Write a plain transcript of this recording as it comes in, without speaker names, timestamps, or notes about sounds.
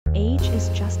is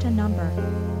just a number.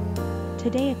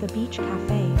 Today at the Beach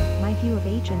Cafe, my view of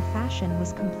age and fashion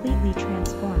was completely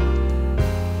transformed.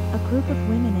 A group of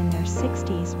women in their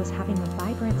 60s was having a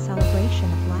vibrant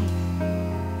celebration of life.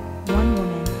 One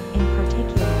woman, in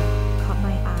particular, caught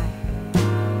my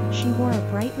eye. She wore a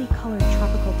brightly colored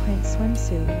tropical print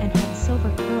swimsuit and had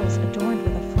silver curls adorned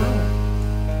with a flower.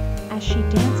 As she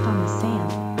danced on the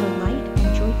sand, her light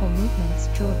and joyful movements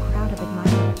drew a crowd of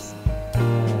admirers.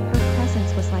 Her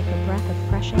presence was like a breath of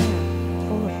fresh air,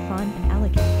 full of fun and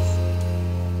elegance.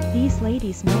 These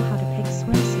ladies know how to pick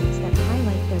swimsuits that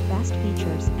highlight their best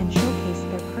features and showcase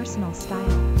their personal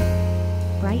style.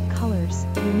 Bright colors,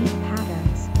 unique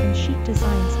patterns, and chic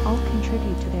designs all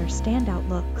contribute to their standout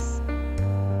looks.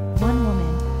 One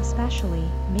woman, especially,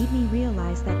 made me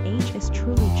realize that age is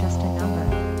truly just a number.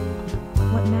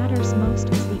 What matters most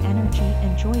is the energy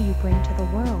and joy you bring to the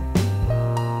world.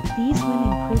 These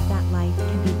women prove that life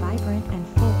can be vibrant and